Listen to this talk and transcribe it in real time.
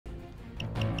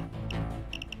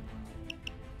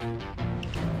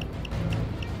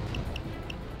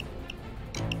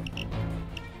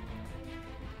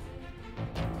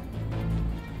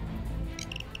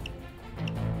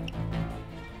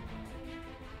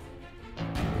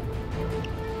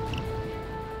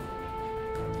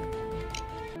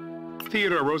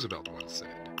Theodore Roosevelt once said,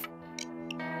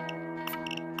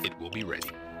 "It will be ready."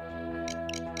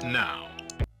 Now.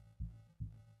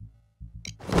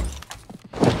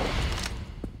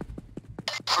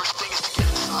 First thing is to get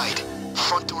inside.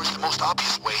 Front door is the most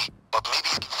obvious way, but maybe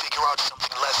you can figure out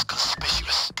something less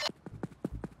conspicuous.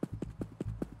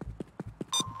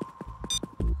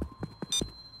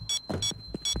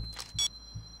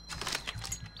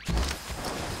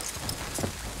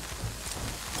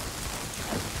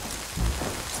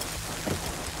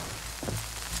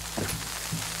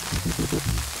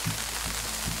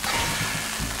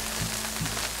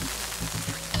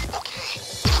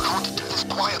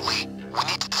 Quietly, we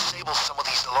need to disable some of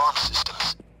these alarm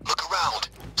systems. Look around,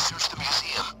 search the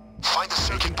museum, find the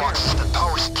circuit boxes that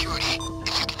power security.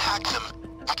 If you can hack them,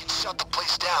 we can shut the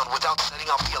place down without setting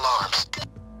off the alarms.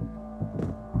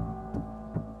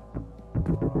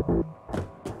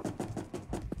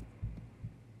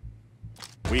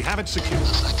 We have it secured.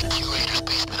 Looks like the curator's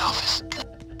basement office.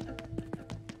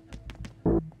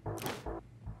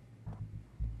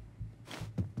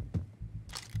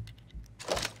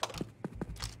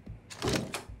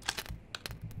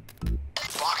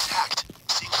 Box hacked.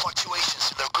 Seeing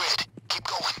fluctuations in their grid. Keep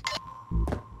going.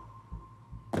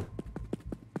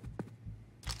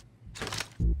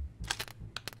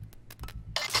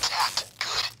 It's hacked.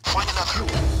 Good. Find another.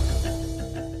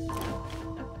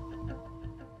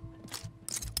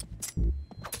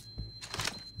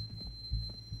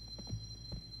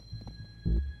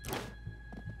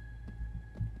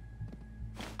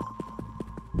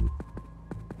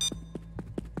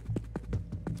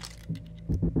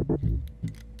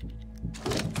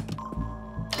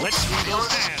 Let's see those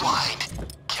Surveillance is hands. blind.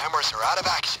 Cameras are out of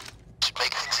action. Should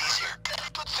make things easier.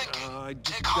 Good thinking. I just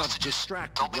Take got hostages.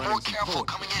 distracted. They'll be writing more some careful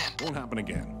poetry. coming in. Won't happen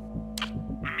again.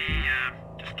 Let me,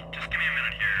 just give me a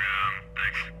minute here,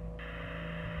 thanks.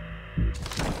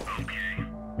 Okay.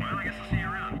 Well, I guess I'll see you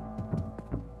around.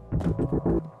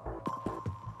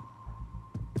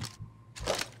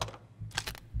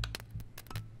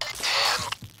 And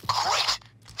great.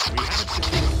 The We grid have is it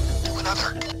weakening. Do another.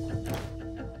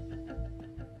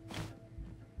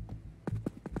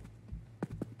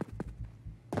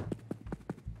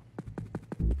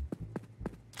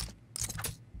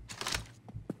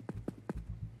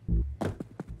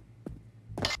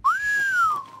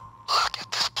 Look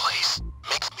at this place.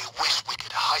 Makes me wish we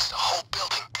could heist the whole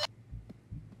building.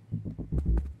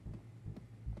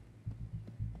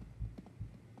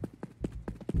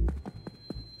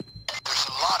 There's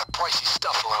a lot of pricey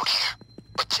stuff around here,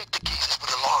 but check the cases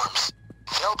with alarms.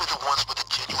 They'll be the ones with the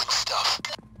genuine stuff.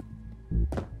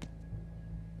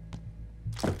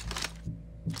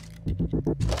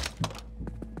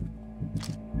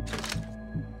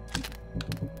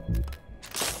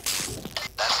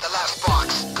 That's the last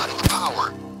box. Cutting the power.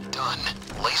 Done.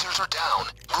 Lasers are down.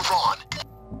 Move on.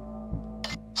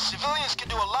 Civilians can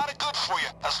do a lot of good for you,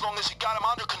 as long as you got them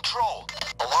under control.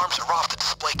 Alarms are off the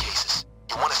display cases.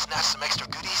 You want to snatch some extra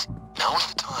goodies? Now is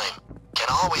the time. Can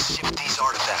always shift these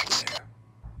artifacts.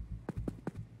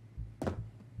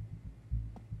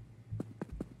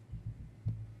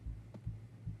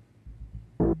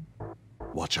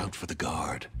 Watch out for the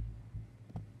guard.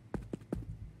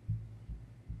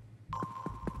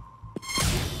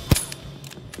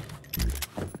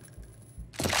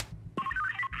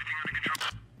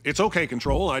 It's okay,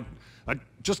 Control. I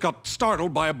just got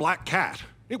startled by a black cat.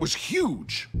 It was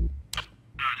huge. Just a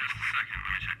second,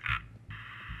 let me check that.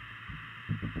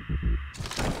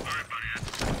 Alright, buddy.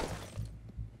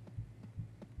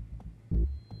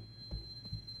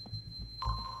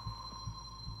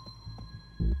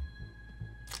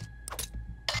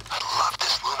 I loved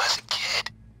this room as a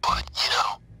kid, but, you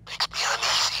know, makes me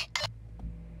uneasy.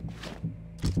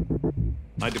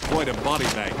 I deployed a body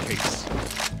bag case.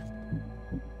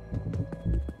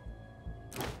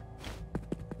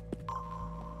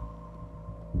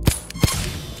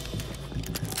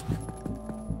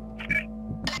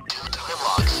 Two time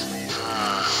locks.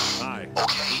 Aye.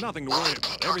 Okay. There's nothing to We'll worry need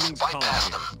about. keycards Everything's to calm bypass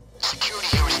here. them. Security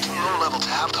here is too low level to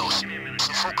have those,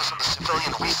 so focus on the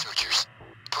civilian researchers.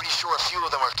 Pretty sure a few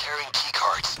of them are carrying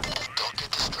keycards. Don't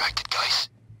get distracted, guys.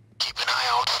 Keep an eye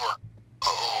out for...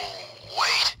 Oh,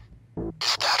 wait.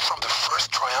 Is that from the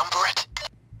first triumvirate?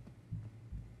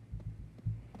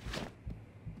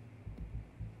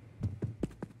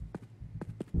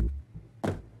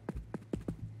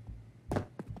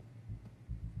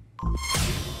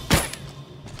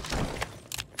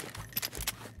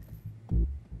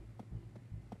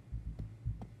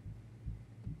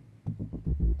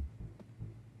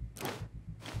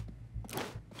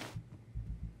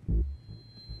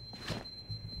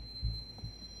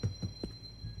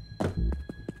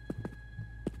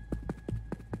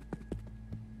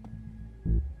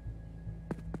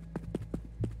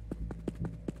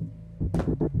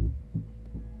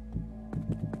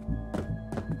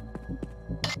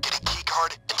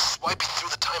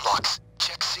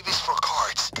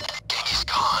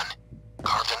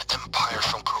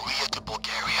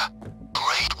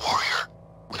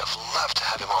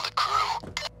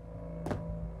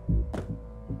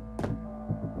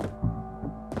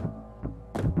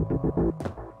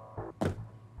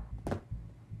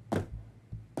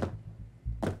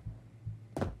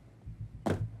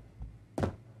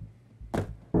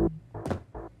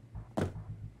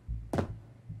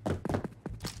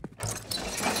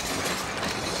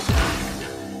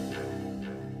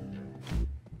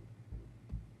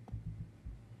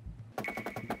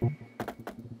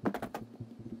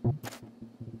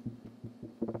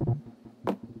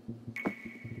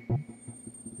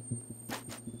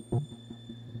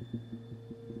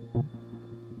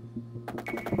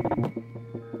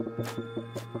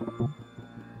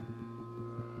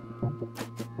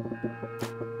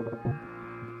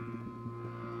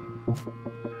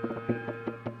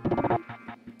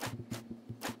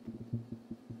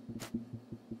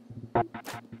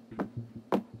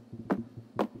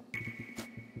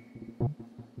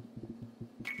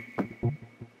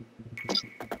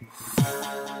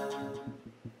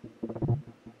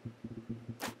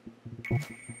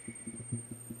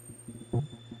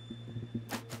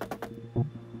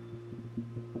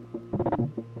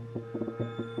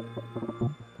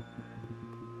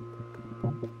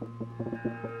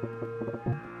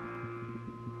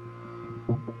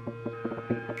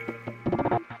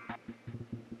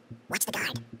 Watch the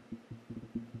guard.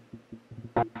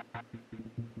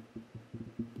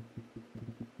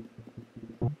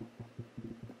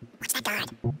 Watch that guard.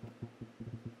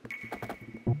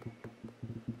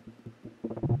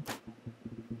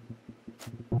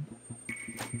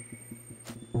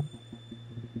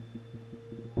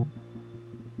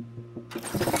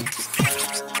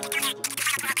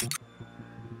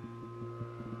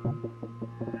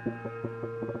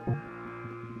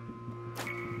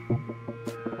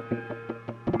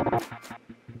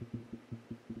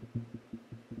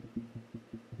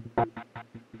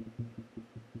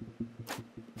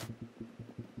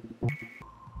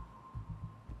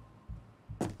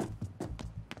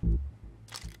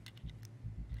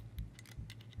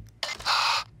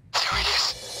 There it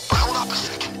is. But hold up a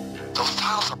second. Those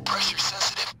tiles are pressure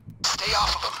sensitive. Stay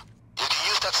off of them. You can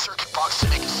use that circuit box to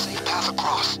make a safe path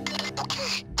across.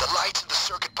 Okay, the lights in the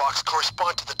circuit box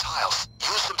correspond to the tiles.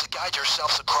 Use them to guide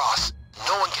yourselves across.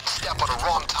 No one can step on a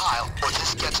wrong tile, or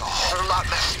this gets a whole lot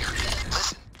messier.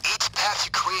 Listen, each path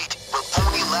you create will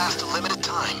only last a limited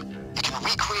time. You can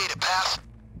recreate a path.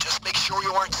 Just make sure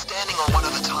you aren't standing on one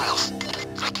of the tiles.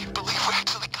 I can't believe we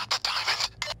actually got the diamond.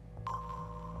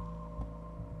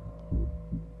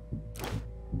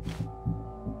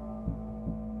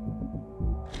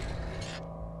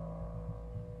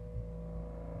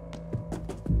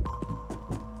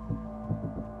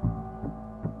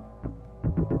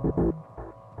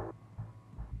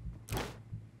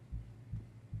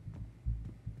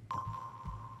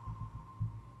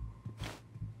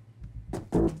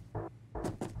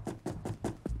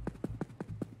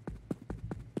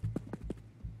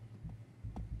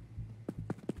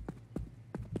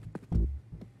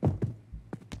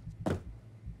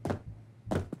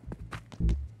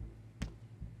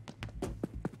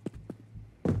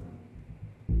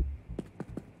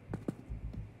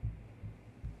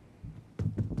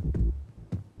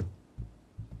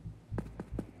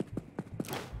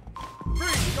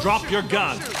 Drop your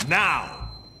gun, now!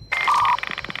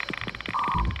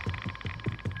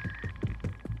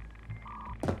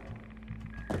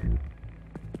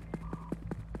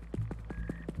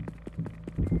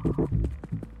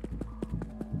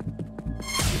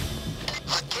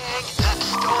 The gang that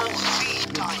stole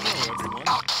the diamond.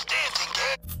 Outstanding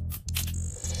gang.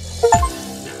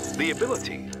 The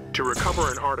ability to recover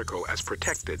an article as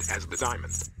protected as the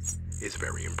diamond is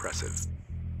very impressive.